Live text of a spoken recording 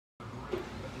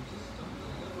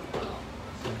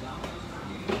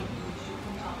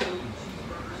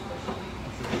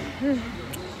It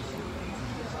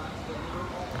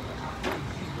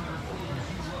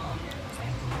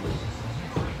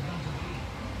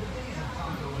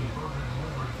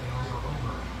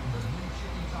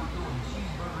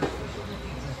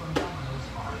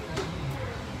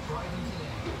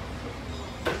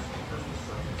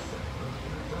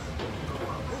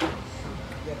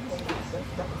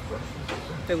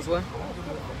was what?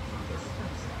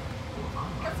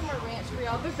 Got some more ranch for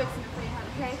y'all. They're fixing it for you,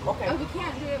 okay? Okay. Oh, we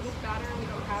can't do it with batter. We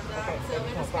don't have that. Okay, So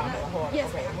we're just gonna. Yes,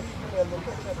 okay. ma'am. I'm gonna give you a little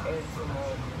ketchup and some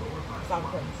sour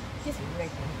cream. Yes, ma'am.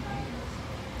 Thank you.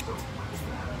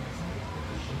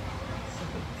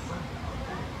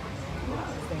 I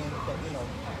understand that, you know,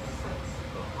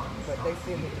 but they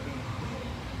still need to be.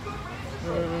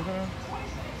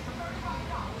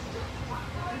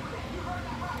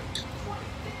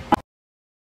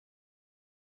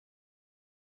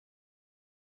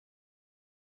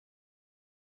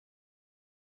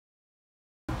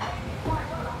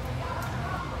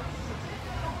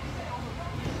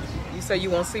 You say you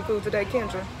want seafood today,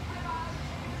 Kendra?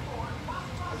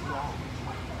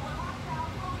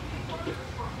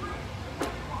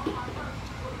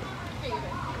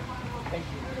 Thank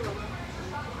you.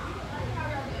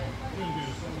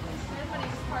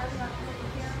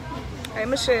 Hey,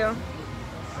 Michelle.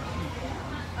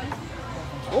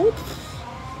 Oops.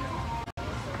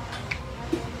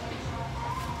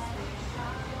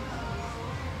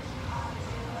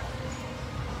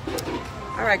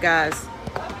 All right, guys.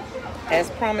 As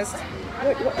promised,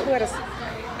 what is?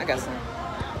 I got some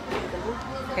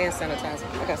hand sanitizer.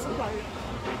 I got some.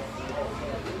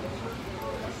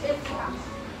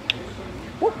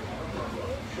 Whoop.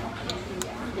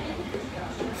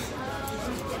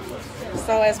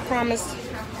 So as promised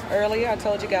earlier, I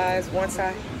told you guys once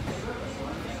I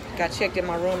got checked in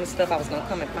my room and stuff, I was gonna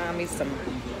come and find me some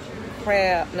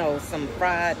some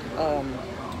fried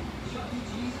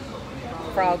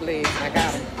frog legs. I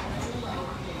got them.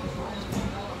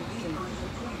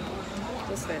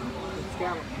 What's that?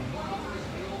 Scallop.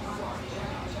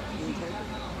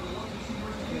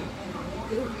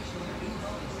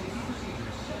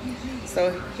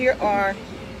 So here are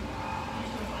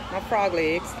my frog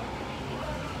legs.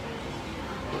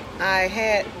 I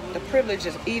had the privilege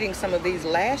of eating some of these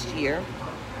last year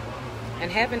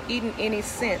and haven't eaten any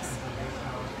since.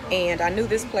 And I knew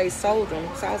this place sold them,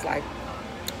 so I was like,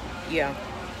 yeah,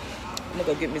 I'm gonna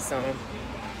go get me some.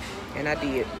 And I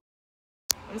did.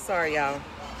 I'm sorry, y'all.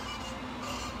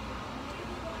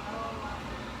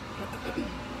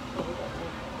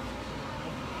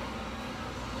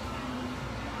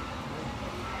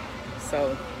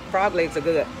 So, frog legs are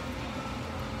good.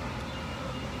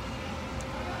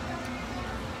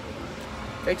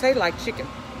 They taste like chicken.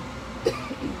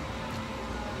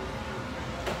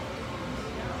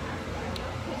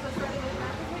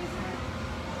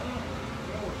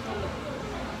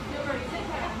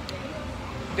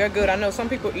 They're good. I know some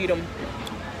people eat them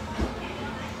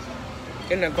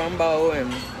in the gumbo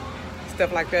and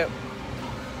stuff like that.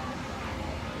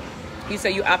 You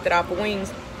say you opted out for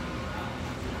wings?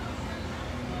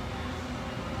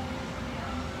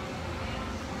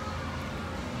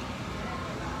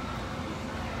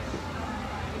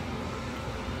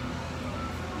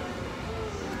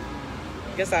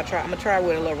 Guess I'll try. I'm gonna try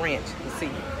with a little ranch and see.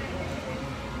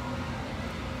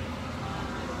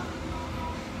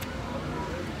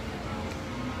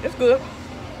 It's good.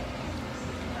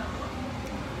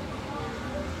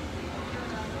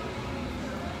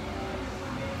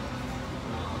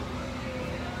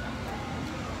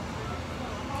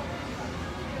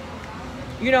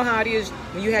 You know how it is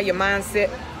when you have your mind set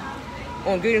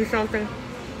on getting something,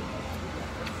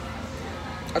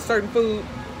 a certain food,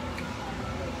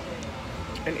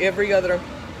 and every other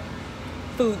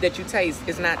food that you taste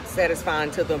is not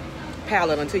satisfying to the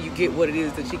palate until you get what it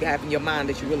is that you have in your mind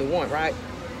that you really want, right?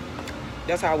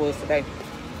 That's how it was today.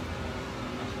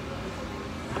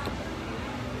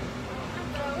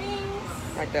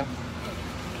 Right there.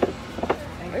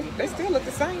 They still look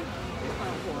the same.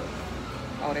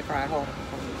 Oh, they fried hard.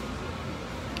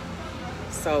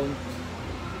 So,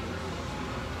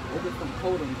 They get some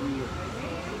coating here.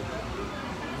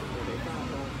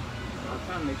 I'm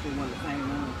trying to make sure one of the same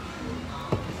ones.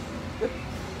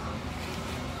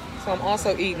 so I'm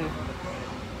also eating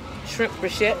shrimp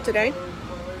brouchette today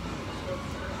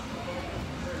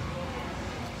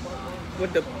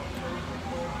with the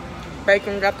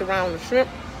bacon wrapped around the shrimp.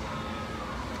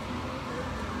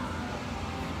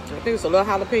 I think there's a little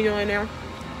jalapeno in there.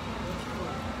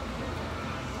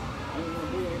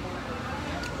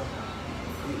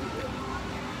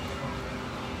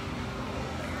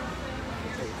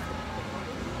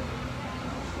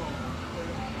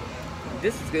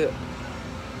 This is good.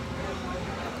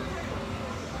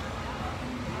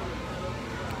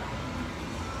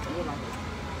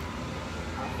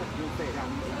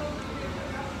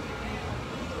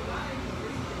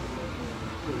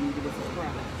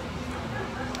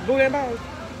 Bouillon balls?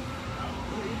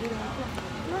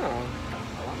 No.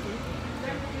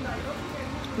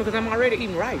 Because I'm already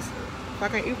eating rice. So I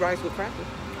can't eat rice with crackers.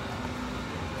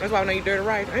 That's why when I eat dirty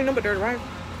rice, I ain't no but dirty rice.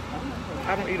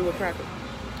 I don't eat it with crackers.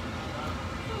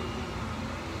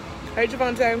 Hey,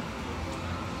 Javante.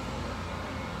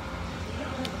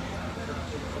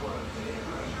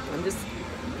 I'm just,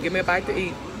 give me a bite to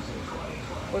eat.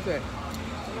 What's that?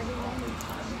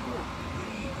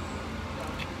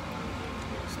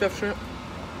 Stuffed shrimp.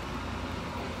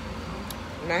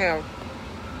 And I have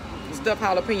stuffed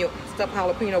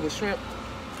jalapeno with shrimp.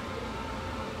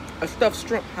 A stuffed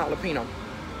shrimp jalapeno.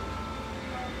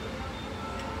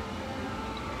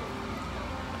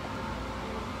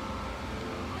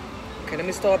 Okay, let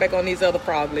me start back on these other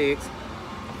frog legs.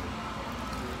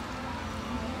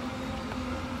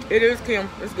 It is, Kim.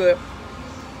 It's good.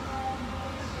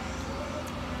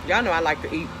 Y'all know I like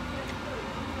to eat.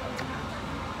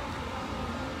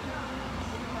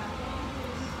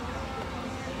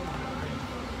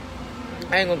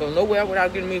 I ain't gonna go nowhere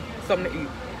without getting me something to eat.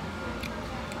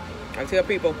 I tell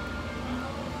people,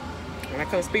 when I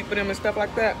come speak for them and stuff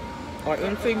like that, or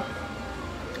MC,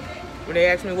 when they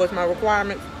ask me what's my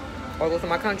requirements, or what's in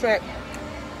my contract,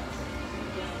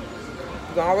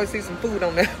 you're gonna always see some food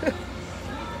on there.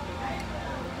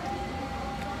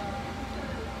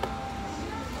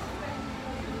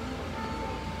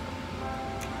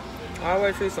 I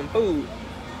always see some food.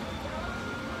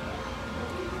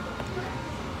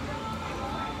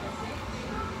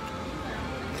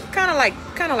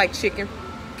 Kind of like chicken,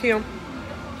 Kim.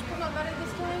 Come not better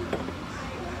this time?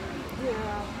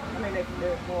 Yeah. I mean,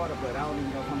 they're water, but I don't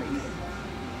even know if I'm going to eat it.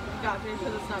 Gotcha,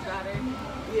 because it's not battered.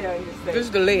 Yeah, you just This is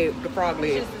the leg, the frog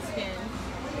leg. It's just the skin.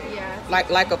 Yeah.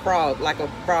 Like a frog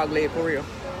leg for real.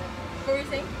 What were you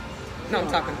saying? No,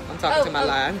 I'm talking to my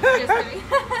live. Just kidding.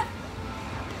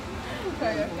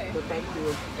 Okay. But thank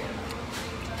you.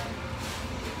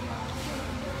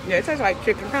 Yeah, it tastes like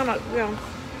chicken, kind of, you know.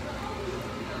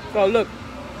 So look,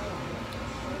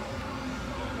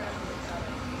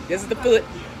 this is the foot.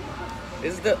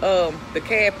 This is the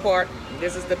calf part.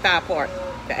 This is the thigh part,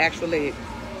 the actual leg.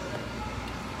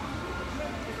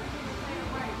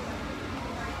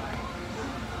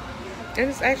 And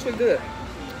it's actually good.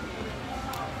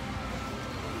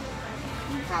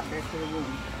 You hop back to the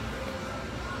room.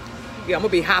 Yeah, I'm gonna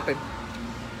be hopping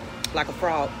like a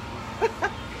frog.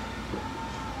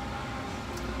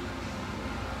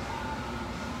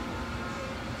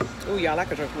 Ooh, y'all, I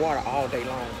could drink water all day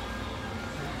long.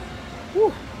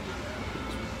 Woo.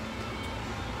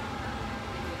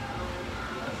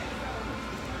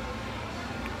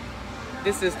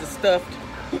 This is the stuffed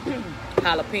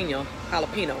jalapeno.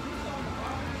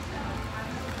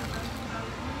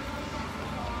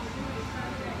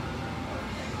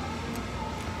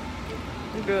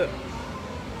 You good?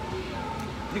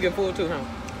 You get full too, huh?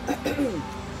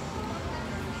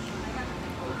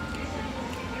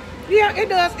 Yeah, it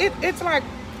does. It's like,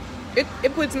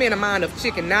 it puts me in the mind of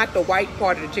chicken, not the white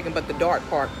part of the chicken, but the dark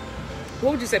part.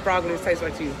 What would you say frog legs taste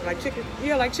like to you? Like chicken?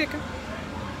 Yeah, like chicken.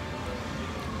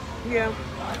 Yeah,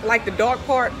 like the dark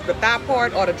part, the thigh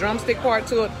part, or the drumstick part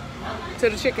to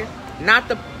the chicken, not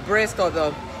the breast or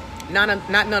the none of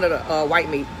the white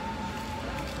meat.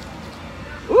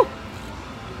 Ooh,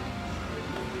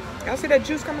 y'all see that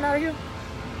juice coming out of here?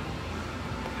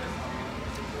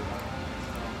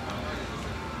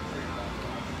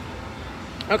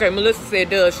 Okay, Melissa said,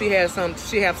 "Does she have some?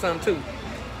 She have some too."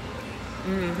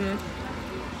 Mm-hmm.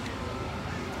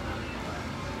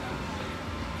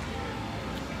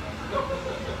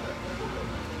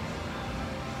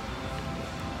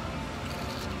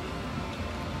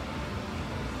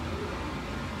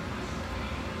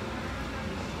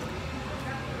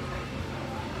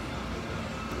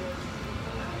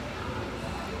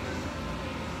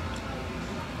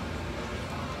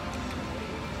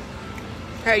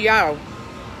 Hey y'all,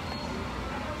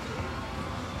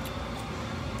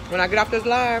 when I get off this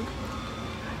live,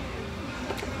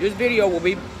 this video will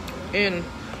be in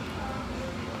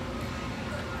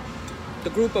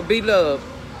the group of Be Love,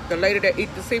 the lady that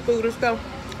eat the seafood and stuff.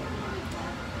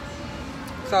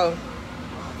 So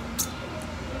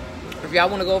if y'all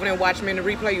want to go over there and watch me in the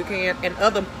replay, you can, and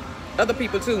other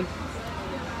people too.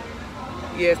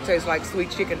 Yes, it tastes like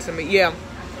sweet chicken to me. Yeah,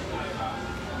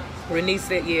 Renee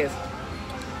said yes.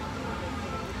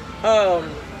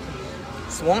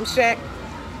 Swamp Shack.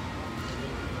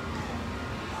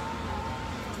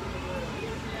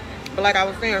 But like I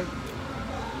was saying,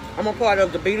 I'm a part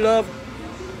of the Be Love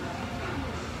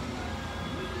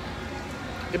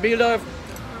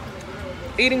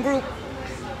eating group.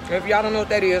 If y'all don't know what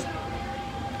that is,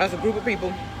 that's a group of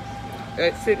people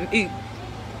that sit and eat,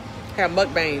 have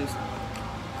mukbangs.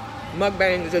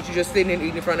 Mukbang is that you just sitting and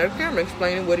eating in front of the camera,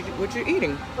 explaining what you're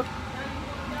eating.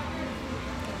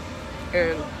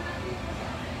 And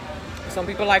some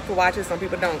people like to watch it, some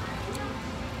people don't.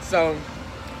 So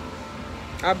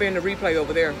I'll be in the replay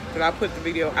over there because I put the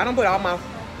video. I don't put all my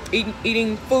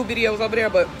eating food videos over there,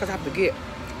 but because I forget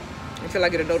until I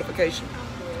get a notification.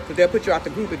 Because they'll put you out the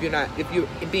group if you're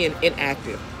being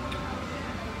inactive.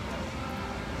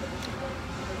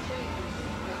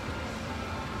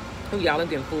 Oh, y'all, I'm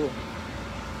getting full.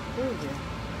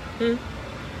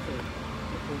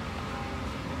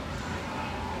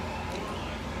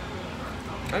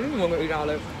 I didn't want to eat all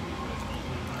that.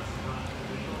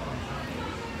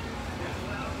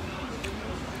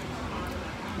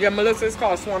 Yeah, Melissa, it's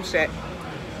called Swamp Shack.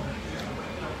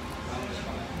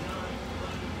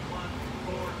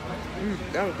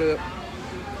 That was good.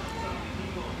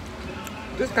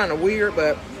 This is kind of weird,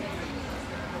 but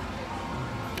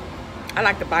I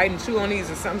like to bite and chew on these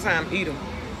and sometimes eat them.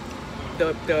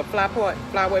 The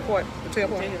flyaway part, the tail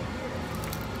part.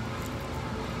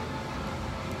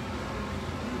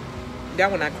 That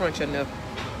one not crunchy enough.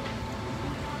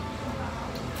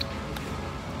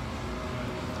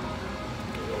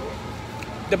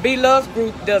 The Be Love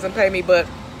group doesn't pay me, but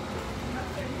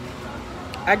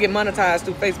I get monetized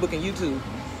through Facebook and YouTube.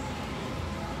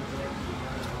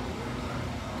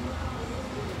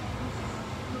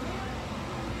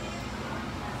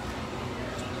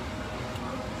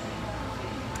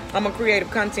 I'm a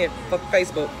creative content for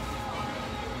Facebook.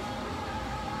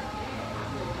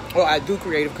 Or I do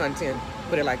creative content,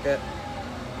 put it like that.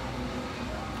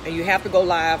 And you have to go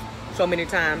live so many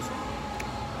times.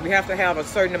 You have to have a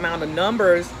certain amount of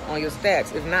numbers on your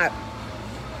stats. If not,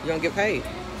 you don't get paid.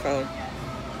 So,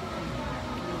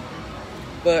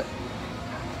 but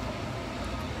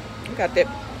I got that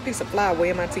piece of flyaway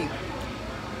in my teeth.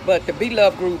 But the Be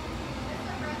Love group,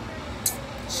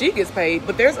 she gets paid.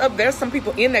 But there's some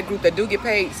people in that group that do get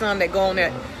paid. Some that go on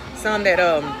that, some that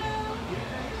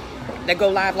that go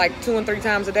live like 2 and 3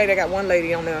 times a day. They got one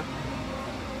lady on there.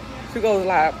 She goes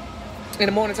live in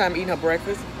the morning time eating her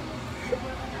breakfast.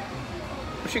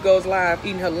 She goes live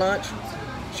eating her lunch.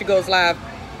 She goes live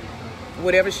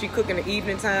whatever she cook in the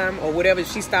evening time or whatever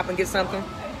she stop and get something.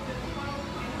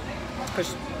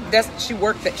 Cause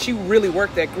she really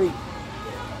worked that group.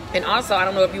 And also, I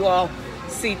don't know if you all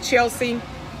see Chelsea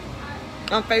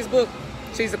on Facebook.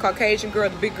 She's a Caucasian girl,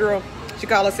 the big girl. She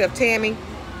calls herself Tammy.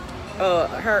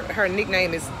 Her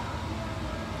nickname is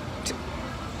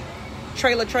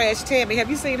Trailer Trash Tammy. Have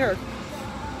you seen her?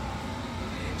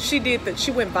 She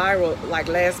went viral like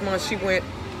last month.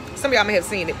 Some of y'all may have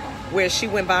seen it, where she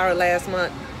went viral last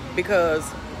month because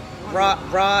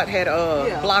Rod had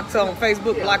blocked her on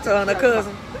Facebook, blocked her and her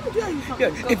cousin.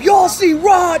 Yeah. If y'all see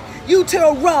Rod, you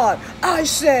tell Rod I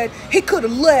said he could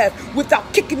have left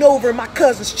without kicking over my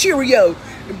cousin's Cheerio.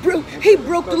 He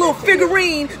broke the little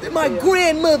figurine that my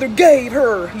grandmother gave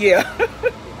her. Yeah.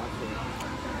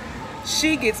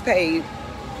 She gets paid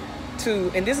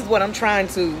to, and this is what I'm trying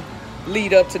to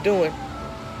lead up to doing.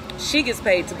 She gets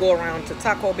paid to go around to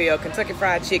Taco Bell, Kentucky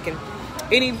Fried Chicken,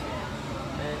 any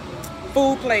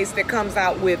food place that comes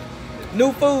out with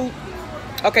new food.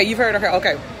 Okay, you've heard of her.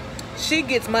 Okay. She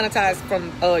gets monetized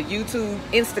from YouTube,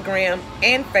 Instagram,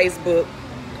 and Facebook,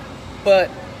 but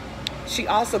she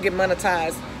also get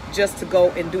monetized just to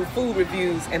go and do food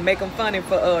reviews and make them funny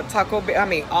for Taco Bell. I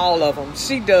mean, all of them.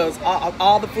 She does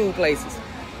all the food places.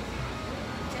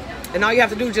 And all you have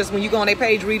to do is just when you go on their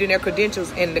page, read in their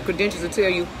credentials, and the credentials will tell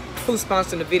you who's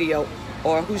sponsoring the video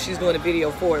or who she's doing the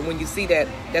video for. And when you see that,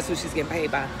 that's who she's getting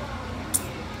paid by.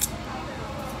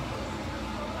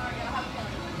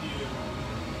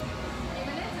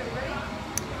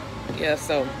 Yeah,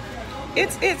 so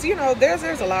it's you know,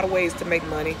 there's a lot of ways to make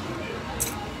money.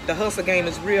 The hustle game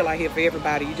is real out here for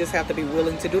everybody. You just have to be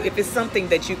willing to do it. If it's something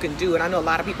that you can do, and I know a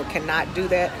lot of people cannot do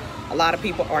that. A lot of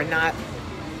people are not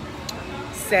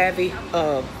savvy,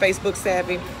 Facebook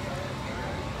savvy,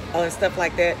 and stuff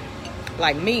like that.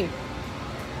 Like me,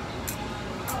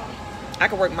 I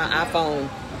can work my iPhone.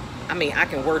 I mean, I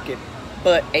can work it,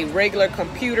 but a regular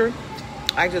computer,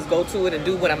 I just go to it and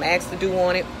do what I'm asked to do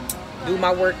on it, do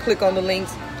my work, click on the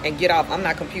links, and get off. I'm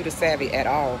not computer savvy at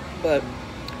all, but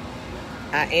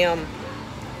I am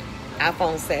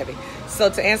iPhone savvy. So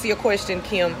to answer your question,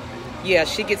 Kim, yeah,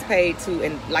 she gets paid to,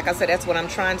 and like I said, that's what I'm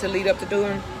trying to lead up to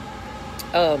doing.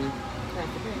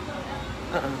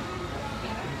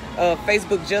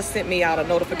 Facebook just sent me out a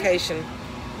notification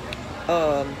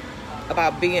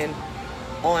about being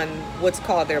on what's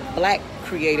called their Black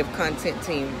creative content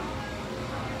team.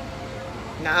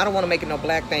 Now I don't want to make it no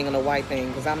black thing or no white thing,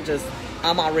 because I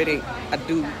already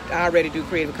do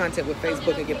creative content with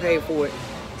Facebook and get paid for it.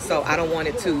 So I don't want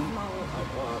it to.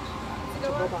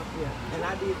 Yeah, and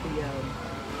I did the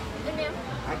Hey, ma'am.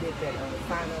 I did that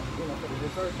sign up, for the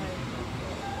reserve thing.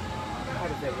 How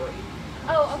does that work?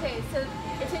 Oh, okay. So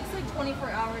it takes like 24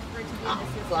 hours for it to be in the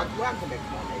system. So I can come back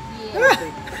tomorrow.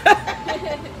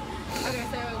 Yeah. Okay,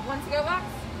 so one to-go box?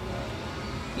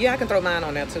 Yeah, I can throw mine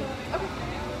on there too. Okay.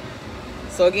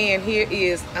 So again, here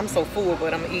is, I'm so full,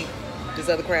 but I'm gonna eat this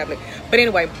other crab leg. But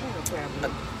anyway,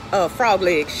 frog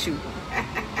leg, shoot.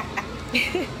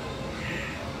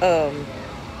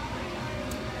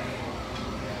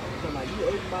 You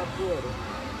ate my brother.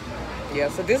 Yeah,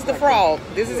 so this is the frog.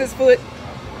 This is his foot.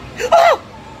 Oh!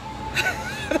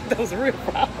 That was a real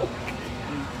frog.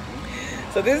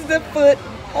 So this is the foot.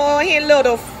 Oh, he had a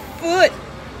little foot.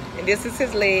 And this is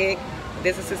his leg.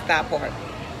 This is his thigh part.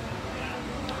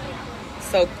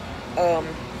 So,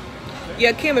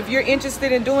 yeah, Kim, if you're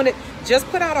interested in doing it, just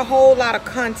put out a whole lot of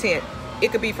content.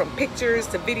 It could be from pictures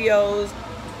to videos.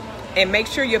 And make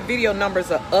sure your video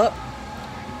numbers are up.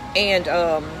 And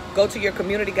go to your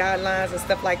community guidelines and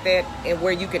stuff like that, and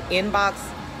where you can inbox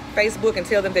Facebook and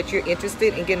tell them that you're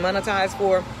interested in getting monetized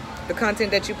for the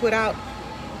content that you put out.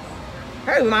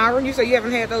 Hey, Myron, you say you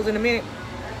haven't had those in a minute.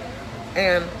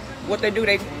 And what they do,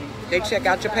 they check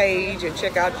out your page and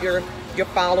check out your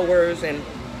followers and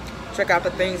check out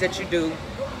the things that you do.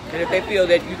 And if they feel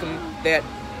that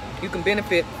you can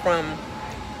benefit from,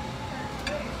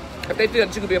 if they feel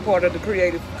that you can be a part of the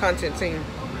creative content team,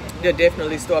 they'll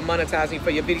definitely start monetizing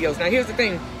for your videos. Now, here's the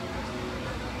thing.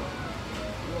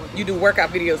 You do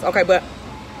workout videos. Okay, but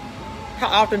how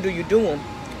often do you do them?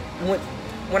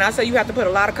 When I say you have to put a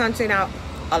lot of content out,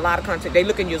 a lot of content. They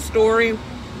look in your story.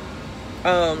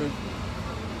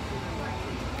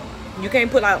 You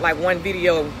can't put out like one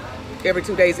video every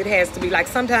 2 days. It has to be like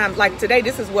sometimes, like today,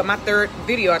 this is what my third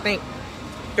video, I think,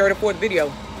 third or fourth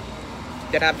video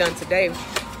that I've done today.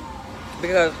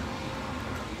 Because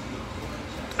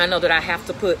I know that I have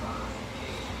to put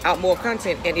out more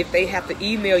content, and if they have to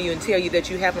email you and tell you that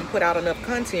you haven't put out enough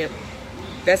content,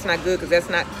 that's not good, because that's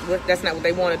not what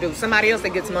they want to do. Somebody else that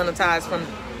gets monetized from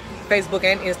Facebook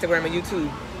and Instagram and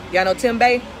YouTube. Y'all know Tim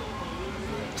Bay?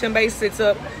 Tim Bay sits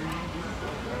up.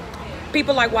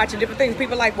 People like watching different things.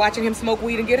 People like watching him smoke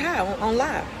weed and get high on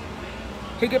live.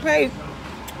 He get paid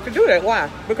to do that. Why?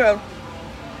 Because,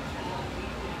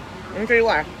 let me tell you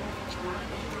why.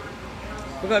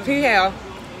 Because he have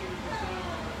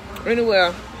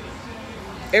anywhere,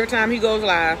 every time he goes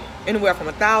live, anywhere from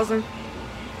 1,000,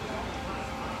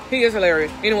 he is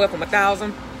hilarious, anywhere from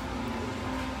 1,000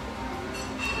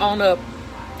 on up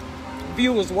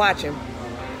viewers watching.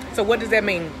 So what does that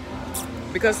mean?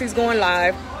 Because he's going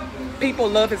live, people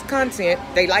love his content,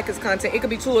 they like his content. It could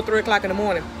be 2 or 3 o'clock in the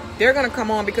morning. They're gonna come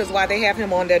on because why? They have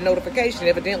him on their notification,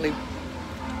 evidently,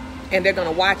 and they're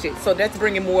gonna watch it. So that's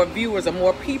bringing more viewers or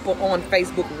more people on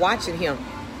Facebook watching him.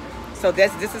 So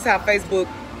this is how Facebook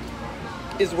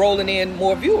is rolling in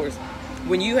more viewers.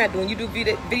 When you do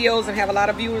videos and have a lot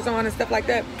of viewers on and stuff like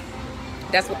that,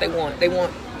 that's what they want. They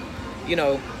want,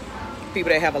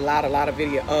 people that have a lot of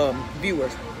video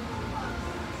viewers.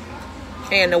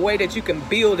 And the way that you can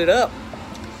build it up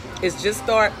is just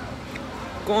start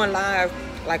going live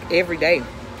like every day,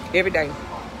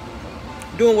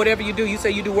 doing whatever you do. You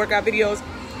say you do workout videos.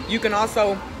 You can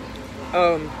also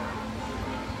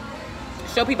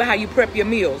show people how you prep your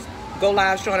meals. Go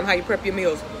live showing them how you prep your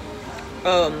meals.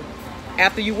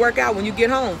 After you work out, when you get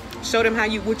home, show them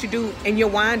what you do in your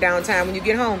wind down time when you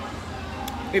get home.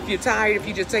 If you're tired, if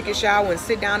you just take a shower and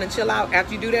sit down and chill out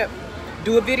after you do that,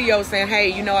 do a video saying,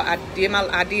 hey,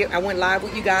 I went live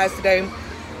with you guys today,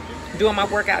 doing my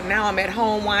workout. Now I'm at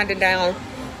home winding down.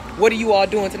 What are you all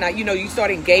doing tonight? You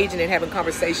start engaging and having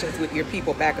conversations with your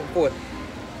people back and forth.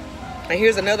 And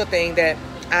here's another thing that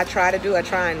I try to do. I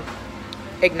try and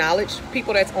acknowledge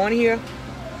people that's on here.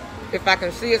 If I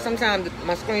can see it, sometimes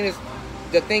my screen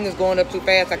the thing is going up too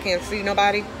fast. I can't see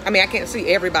nobody. I can't see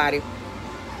everybody.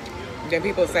 Then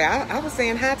people say, I was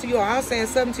saying hi to you, or I was saying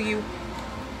something to you,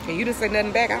 and you didn't say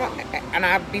nothing back. And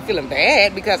I'd be feeling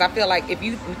bad, because I feel like if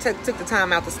you took the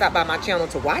time out to stop by my channel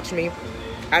to watch me,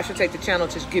 I should take the channel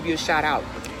to give you a shout out.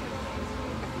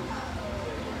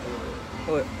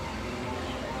 What?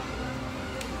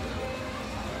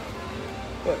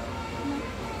 What?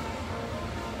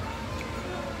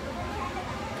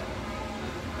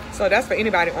 So that's for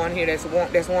anybody on here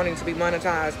that's wanting to be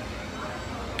monetized.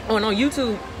 On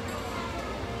YouTube,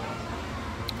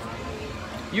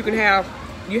 you have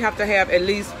to have at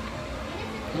least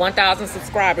 1,000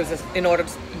 subscribers in order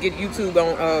to get YouTube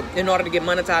on, in order to get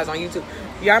monetized on YouTube.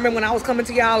 Y'all remember when I was coming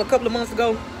to y'all a couple of months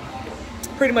ago,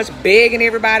 pretty much begging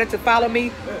everybody to follow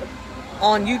me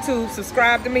on YouTube,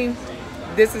 subscribe to me?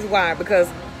 This is why, because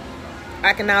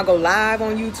I can now go live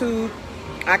on YouTube.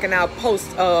 I can now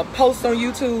post on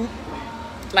YouTube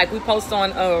like we post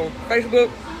on Facebook.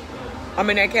 I'm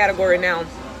in that category now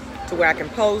to where I can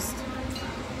post.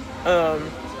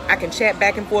 I can chat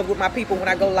back and forth with my people when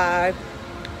I go live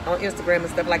on Instagram and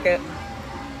stuff like that.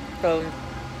 So,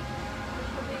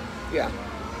 yeah.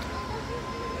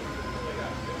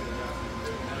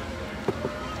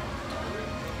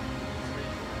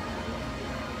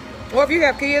 Or if you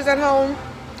have kids at home,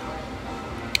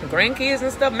 grandkids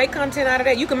and stuff, make content out of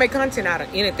that. You can make content out of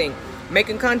anything.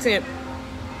 Making content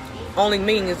only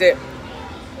means that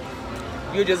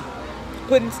you're just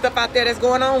putting stuff out there that's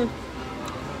going on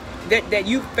that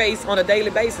you face on a daily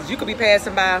basis. You could be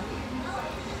passing by,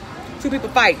 two people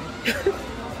fighting.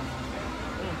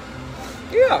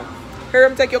 Yeah. Hear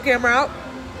them take your camera out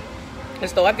and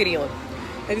start videoing.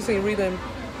 Have you seen Reba and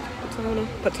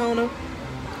Patona?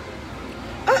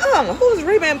 Who's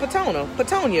Reba and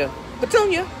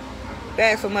Petunia? They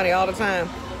ask for money all the time.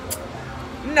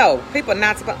 No, people are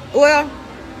not supposed. Well,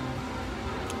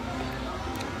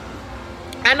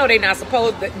 I know they're not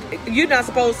supposed. You're not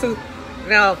supposed to.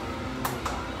 Now,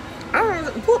 I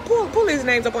don't pull these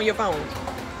names up on your phone.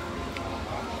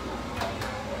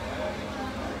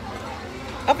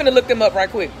 I'm finna look them up right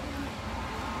quick.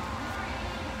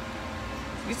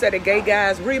 You said the gay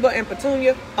guys, Reba and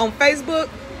Petunia, on Facebook.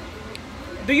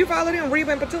 Do you follow them,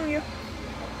 Reba and Petunia?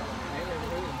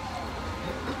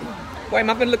 Wait, I'm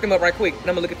finna look them up right quick. And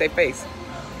I'm gonna look at their face.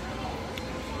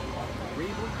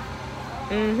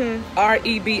 Reba?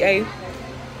 R-E-B-A.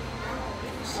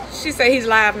 She said he's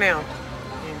live now.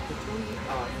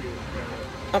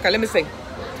 Okay, let me see.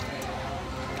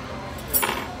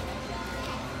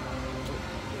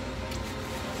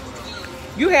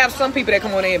 You have some people that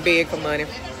come on there and beg for money. Is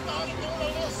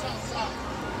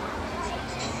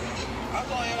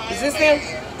this them?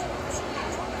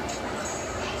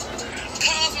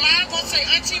 Cause mine gonna say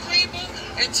Auntie Reba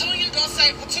and Tunya gonna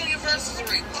say Petunia versus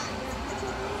Reba.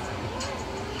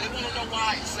 They wanna know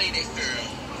why I say that,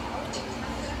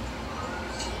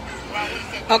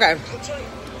 girl. Okay.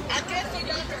 I guess so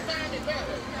y'all can find it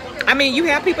better. I mean, you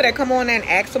have people that come on there and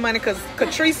ask for money, because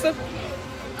Katrisa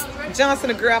Johnson,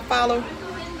 the girl I follow,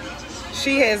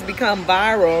 she has become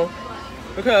viral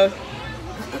because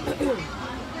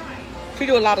she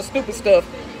do a lot of stupid stuff,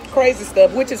 crazy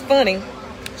stuff, which is funny.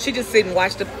 She just sit and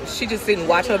watch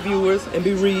her viewers and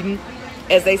be reading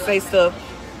as they say stuff.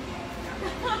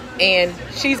 And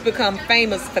she's become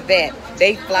famous for that.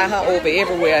 They fly her over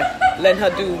everywhere, letting her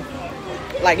do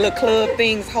like little club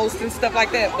things, hosting stuff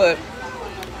like that. But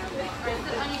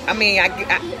I mean,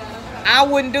 I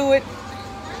wouldn't do it.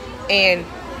 And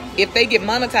if they get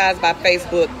monetized by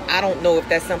Facebook, I don't know if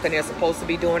that's something they're supposed to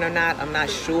be doing or not. I'm not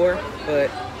sure.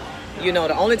 But, you know,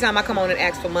 the only time I come on and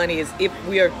ask for money is if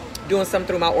we're doing something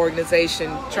through my organization.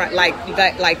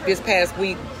 Like this past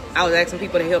week, I was asking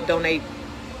people to help donate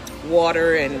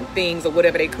water and things or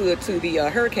whatever they could to the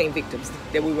hurricane victims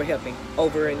that we were helping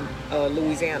over in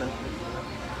Louisiana.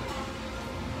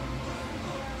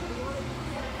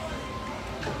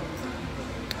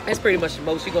 That's pretty much the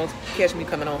most you're going to catch me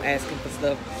coming on asking for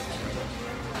stuff.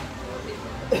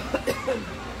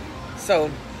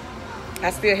 So, I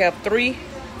still have 3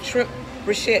 shrimp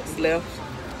brouchettes left.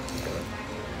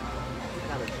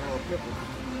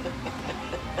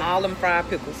 All them fried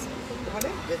pickles.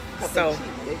 So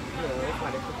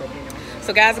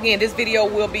guys, again, this video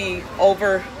will be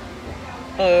over.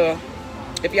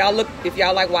 If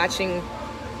y'all like watching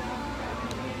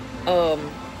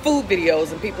food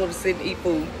videos and people just sit and eat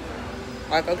food.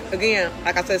 Like, again,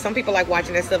 like I said, some people like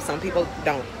watching that stuff, some people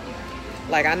don't.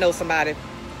 Like, I know somebody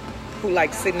who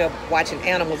likes sitting up watching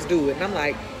animals do it. And I'm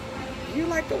like, you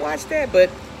like to watch that? But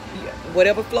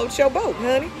whatever floats your boat,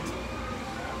 honey.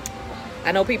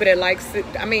 I know people that like,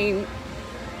 I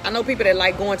know people that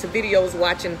like going to videos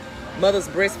watching mothers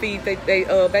breastfeed they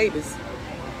babies.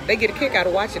 They get a kick out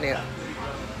of watching that.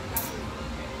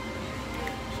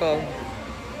 So,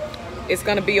 it's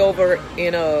going to be over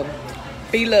in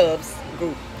B Love's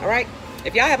group. All right?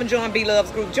 If y'all haven't joined B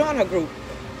Love's group, join her group.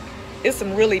 It's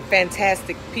some really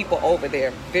fantastic people over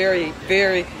there. Very,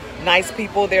 very nice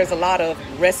people. There's a lot of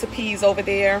recipes over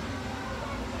there.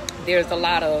 There's a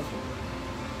lot of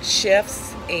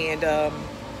chefs and,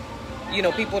 you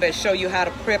know, people that show you how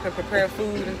to prep and prepare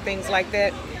food and things like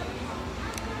that.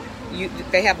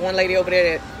 They have one lady over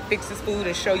there that fix his food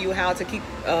and show you how to keep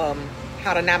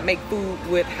how to not make food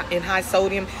in high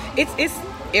sodium. It's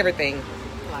everything.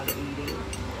 A lot of eating.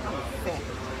 I'm fat.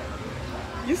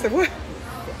 You said what?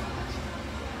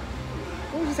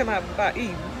 What was you saying about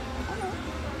eating?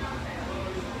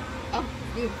 Oh,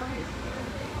 you're funny.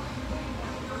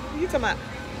 You talking about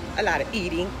a lot of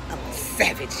eating? I'm a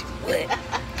savage. What?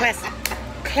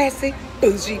 Classic,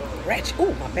 bougie, ratchet.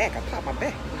 Ooh, my back. I popped my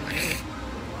back.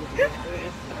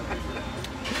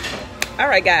 All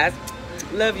right, guys.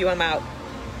 Love you. I'm out.